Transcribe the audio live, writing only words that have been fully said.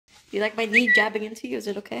You like my knee jabbing into you? Is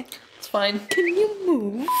it okay? It's fine. Can you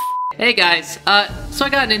move? Hey guys, so I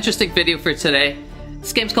got an interesting video for today.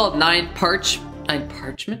 This game's called Nine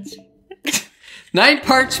Parchments? 9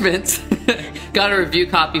 Parchments. Got a review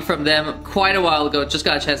copy from them quite a while ago. Just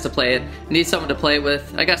got a chance to play it. Need someone to play it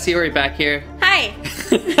with. I got Sayori back here. Hi.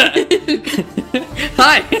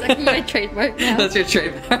 Hi. Is that my trademark now? That's your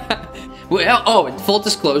trademark. Well, oh, in full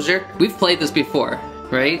disclosure, we've played this before,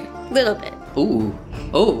 right? Little bit. Ooh.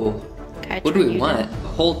 Oh. What do we want? Down?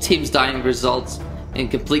 Whole team's dying results and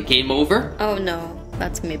complete game over? Oh no,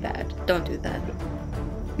 that's gonna be bad. Don't do that.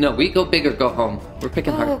 No, we go big or go home. We're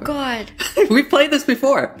picking hard. Oh god. We played this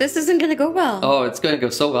before. This isn't gonna go well. Oh, it's gonna go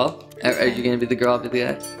so well. Are you gonna be the girl? I'll be the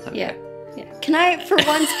guy? Okay. Yeah. Yeah. Can I, for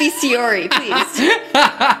once, be Sayori, please?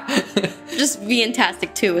 Just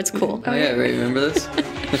Viantastic too. It's cool. Oh yeah, right. Remember this?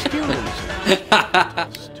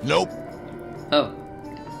 Nope. Oh.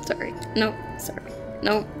 Sorry. Nope. Sorry.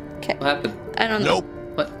 Nope. Okay. What happened? I don't know. Nope.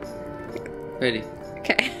 What? Ready.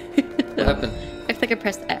 Okay. What happened? I think I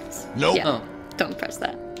pressed X. Nope. Yeah. Oh. Don't press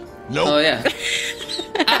that. Nope. Oh yeah.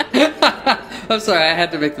 I'm sorry, I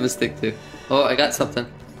had to make the mistake too. Oh, I got something.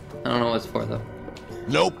 I don't know what it's for though.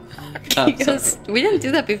 Nope. Oh, Because we didn't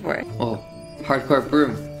do that before. oh, hardcore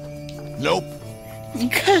broom. Nope. You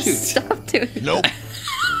gotta Shoot. stop doing it. Nope.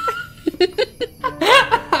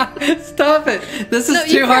 Stop it! This is No,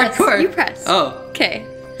 too you press. hardcore. You press. Oh, Okay.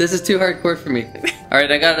 this is too hardcore for me. All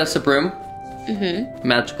right, I got us a broom. Mm-hmm.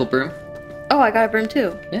 Magical broom. Oh, I got a broom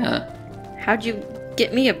too. Yeah, How'd you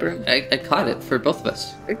get me a broom? I caught it for both of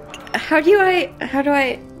us. How do I...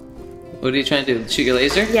 What are you trying to do? Shoot your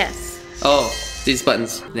laser? Yes. Oh, these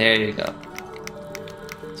buttons. There you go.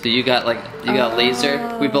 So you got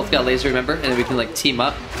laser. We both got laser, remember? And then we can like team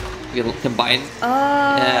up. We can combine.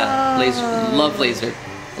 Oh. Yeah, laser. Love laser.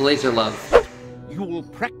 Laser love. You will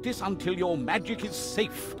practice until your magic is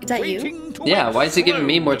safe. Is that you? Waiting to Yeah, why is it giving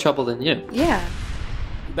me explode. more trouble than you? Yeah.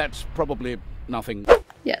 That's probably nothing.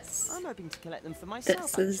 Yes. I'm hoping to collect them for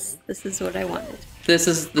myself. This is what I wanted. This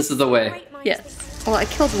is the way. Yes. Well, I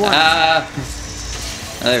killed one.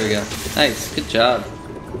 There we go. Nice, good job.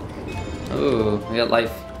 Oh, we got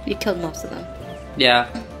life. You killed most of them. Yeah.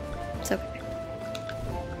 It's okay.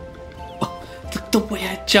 Oh, look the way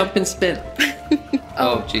I jump and spin.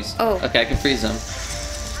 Oh, jeez. Oh. Okay, I can freeze him.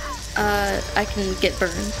 I can get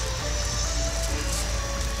burned.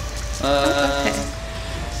 Okay.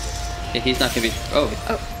 Yeah, he's not gonna be. Oh.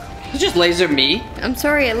 Oh. Did you just laser me? I'm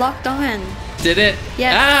sorry, it locked on. Did it?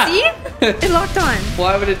 Yeah. Ah! See? It locked on.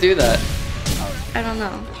 Why would it do that? I don't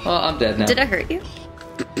know. Well, I'm dead now. Did I hurt you?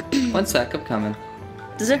 1 sec, I'm coming.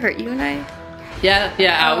 Does it hurt you and I? Yeah,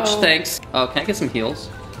 ouch, Oh. thanks. Oh, can I get some heals?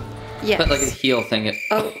 Yes. Put like a heal thing.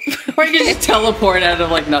 Oh. Or you can just teleport out of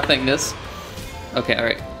like nothingness. Okay,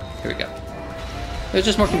 alright. Here we go. It was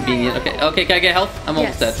just more convenient. Okay, can I get health? I'm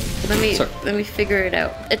almost dead. Let Sorry. me figure it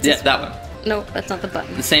out. It's Yeah, this- that one. No, that's not the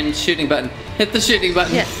button. The same shooting button. Hit the shooting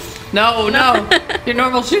button. Yes. No, your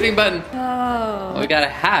normal shooting button. Oh. Oh, we got a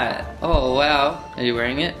hat. Oh, wow. Are you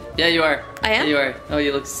wearing it? Yeah, you are. I am? Yeah, you are. Oh,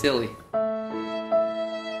 you look silly.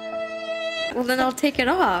 Well, then I'll take it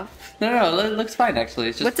off. No, it looks fine actually.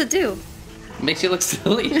 It's just What's it do? makes you look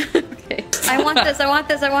silly. Okay. I want this. I want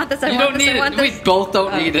this. I want this. I You want don't this. need I want it. this. We both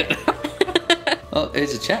don't Oh. need it. Oh,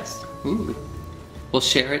 there's a chest. Ooh. We'll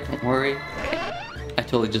share it, don't worry. I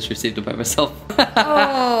totally just received it by myself.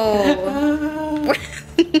 Oh.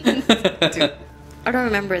 Dude, I don't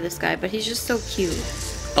remember this guy, but he's just so cute.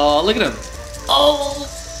 Oh, look at him. Oh,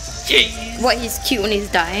 jeez. What? He's cute when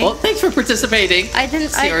he's dying. Well, thanks for participating. I didn't.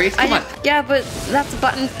 Siri, come on. Yeah, but that's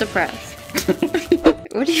buttons to press.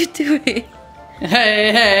 What are you doing?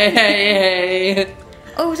 Hey.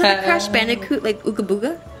 Oh, is that a Crash Bandicoot like Ooga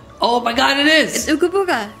Booga? Oh my god, it is. It's Ooga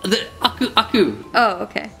Booga. The Aku. Oh,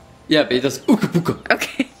 okay. Yeah, but he does ooga booga.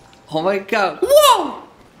 Okay. Oh my god. Whoa!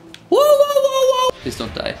 Whoa! Please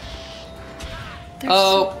don't die. They're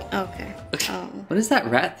Oh. so- okay. Oh. What is that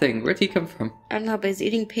rat thing? Where'd he come from? I don't know, but he's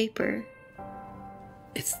eating paper.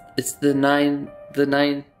 It's the nine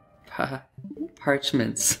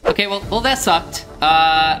parchments. Okay, well that sucked.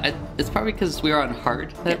 It's probably because we were on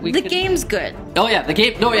hard that we The could... game's good. Oh yeah, the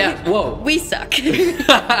game. No, yeah. Whoa. We suck.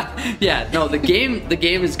 Yeah, no, the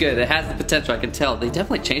game is good. It has the potential. I can tell. They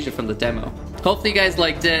definitely changed it from the demo. Hopefully you guys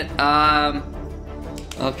liked it.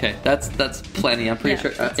 Okay, that's plenty. I'm pretty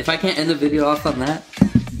Yeah, sure. If I can't end the video off on that,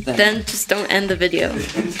 Then just don't end the video.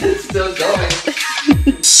 it's still going.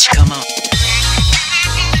 Come on.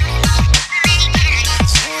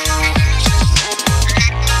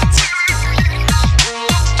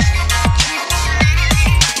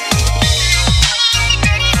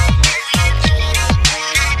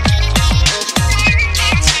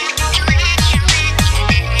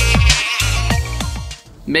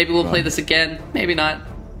 Maybe we'll play this again. Maybe not.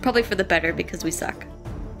 Probably for the better because we suck.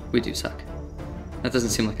 We do suck. That doesn't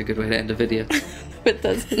seem like a good way to end a video. It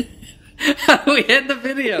doesn't. How do we end the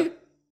video?